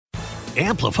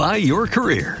Amplify your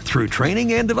career through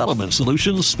training and development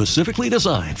solutions specifically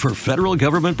designed for federal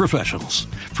government professionals.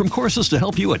 From courses to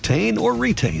help you attain or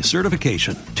retain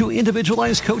certification, to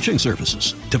individualized coaching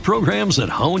services, to programs that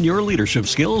hone your leadership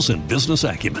skills and business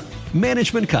acumen,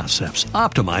 Management Concepts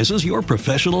optimizes your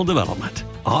professional development.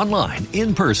 Online,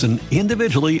 in person,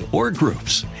 individually, or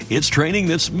groups, it's training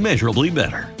that's measurably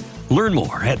better. Learn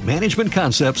more at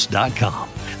managementconcepts.com.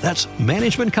 That's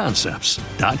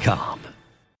managementconcepts.com.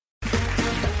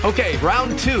 Okay,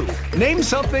 round two. Name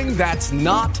something that's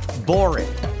not boring.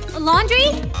 A laundry?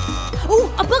 Ooh,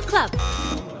 a book club.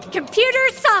 Computer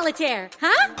solitaire,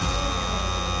 huh?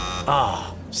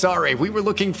 Ah, sorry, we were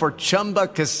looking for Chumba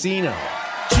Casino.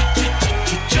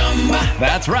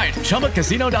 That's right,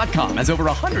 ChumbaCasino.com has over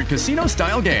 100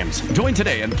 casino-style games. Join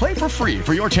today and play for free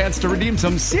for your chance to redeem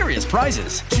some serious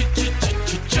prizes.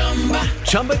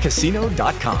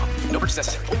 ChumbaCasino.com. No purchase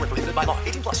necessary. Void where prohibited by law.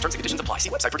 18 plus. Terms and conditions apply. See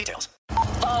website for details.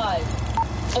 5,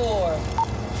 4,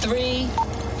 3,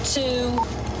 2,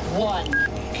 1.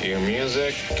 Cue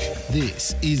music.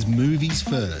 This is Movies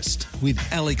First with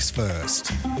Alex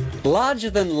First. Larger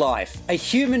than life, a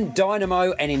human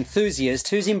dynamo and enthusiast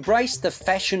who's embraced the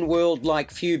fashion world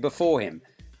like few before him.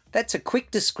 That's a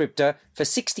quick descriptor for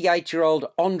 68-year-old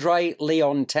Andre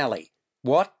Leon Talley.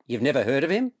 What? You've never heard of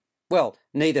him? Well,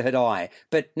 neither had I,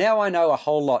 but now I know a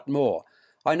whole lot more.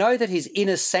 I know that his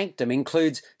inner sanctum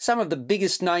includes some of the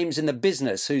biggest names in the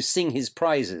business who sing his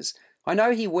praises. I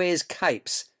know he wears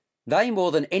capes. They,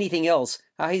 more than anything else,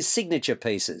 are his signature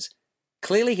pieces.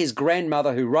 Clearly his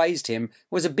grandmother who raised him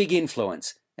was a big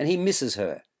influence, and he misses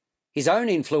her. His own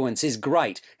influence is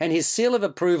great, and his seal of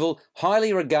approval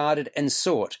highly regarded and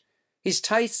sought. His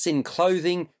tastes in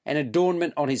clothing and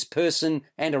adornment on his person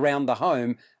and around the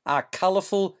home are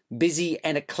colourful, busy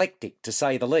and eclectic, to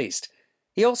say the least.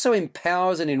 He also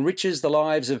empowers and enriches the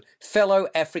lives of fellow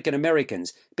African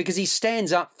Americans because he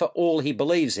stands up for all he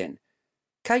believes in.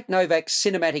 Kate Novak's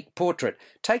cinematic portrait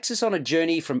takes us on a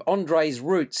journey from Andre's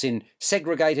roots in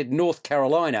segregated North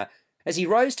Carolina as he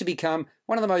rose to become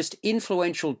one of the most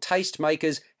influential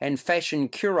tastemakers and fashion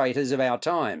curators of our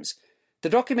times. The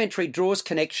documentary draws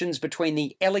connections between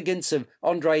the elegance of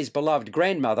Andre's beloved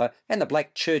grandmother and the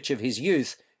black church of his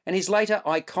youth, and his later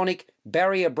iconic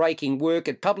barrier-breaking work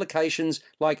at publications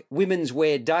like Women's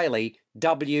Wear Daily,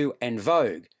 W and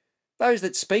Vogue. Those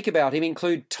that speak about him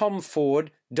include Tom Ford,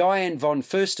 Diane von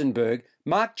Furstenberg,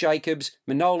 Marc Jacobs,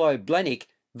 Manolo Blahnik,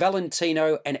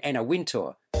 Valentino and Anna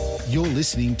Wintour. You're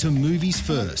listening to Movies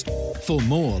First. For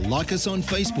more, like us on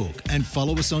Facebook and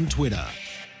follow us on Twitter.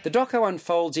 The doco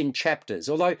unfolds in chapters,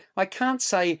 although I can't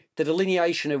say the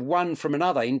delineation of one from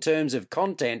another in terms of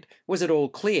content was at all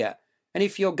clear, and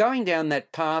if you're going down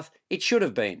that path, it should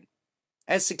have been.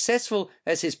 As successful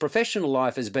as his professional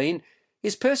life has been,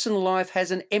 his personal life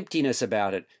has an emptiness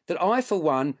about it that I, for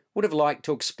one, would have liked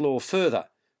to explore further.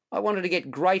 I wanted to get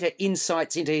greater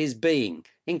insights into his being,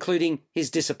 including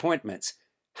his disappointments.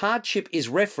 Hardship is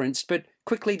referenced but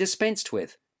quickly dispensed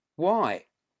with. Why?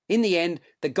 In the end,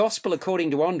 the gospel according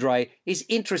to Andre is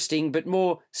interesting but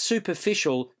more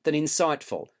superficial than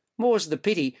insightful. More's the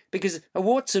pity, because a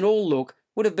warts and all look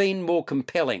would have been more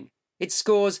compelling. It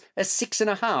scores a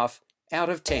 6.5 out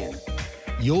of 10.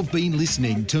 You've been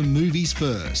listening to Movies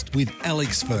First with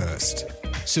Alex First.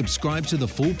 Subscribe to the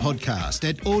full podcast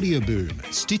at Audioboom,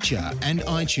 Stitcher and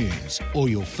iTunes, or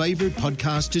your favourite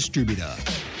podcast distributor.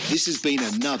 This has been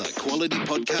another quality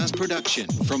podcast production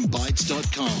from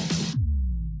Bytes.com.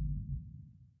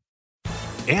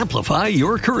 Amplify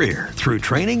your career through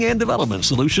training and development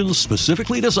solutions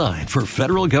specifically designed for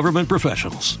federal government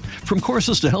professionals. From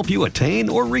courses to help you attain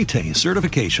or retain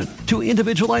certification, to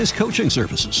individualized coaching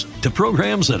services, to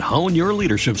programs that hone your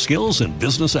leadership skills and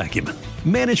business acumen,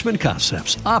 Management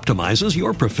Concepts optimizes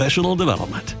your professional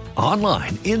development.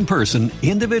 Online, in person,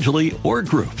 individually, or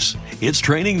groups, it's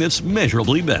training that's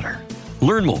measurably better.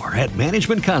 Learn more at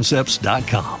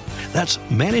managementconcepts.com. That's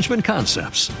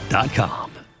managementconcepts.com.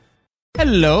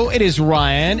 Hello, it is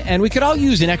Ryan, and we could all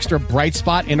use an extra bright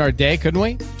spot in our day, couldn't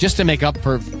we? Just to make up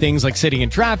for things like sitting in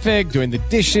traffic, doing the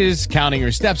dishes, counting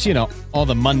your steps, you know, all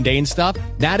the mundane stuff.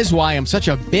 That is why I'm such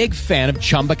a big fan of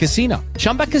Chumba Casino.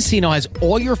 Chumba Casino has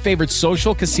all your favorite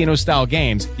social casino-style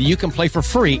games that you can play for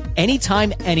free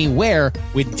anytime, anywhere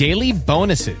with daily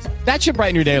bonuses. That should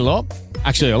brighten your day a little.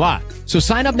 Actually, a lot. So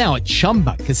sign up now at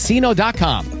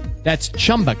ChumbaCasino.com. That's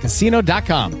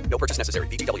ChumbaCasino.com. No purchase necessary.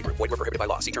 VGW Group. Void where prohibited by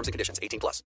law. See terms and conditions. 18 plus.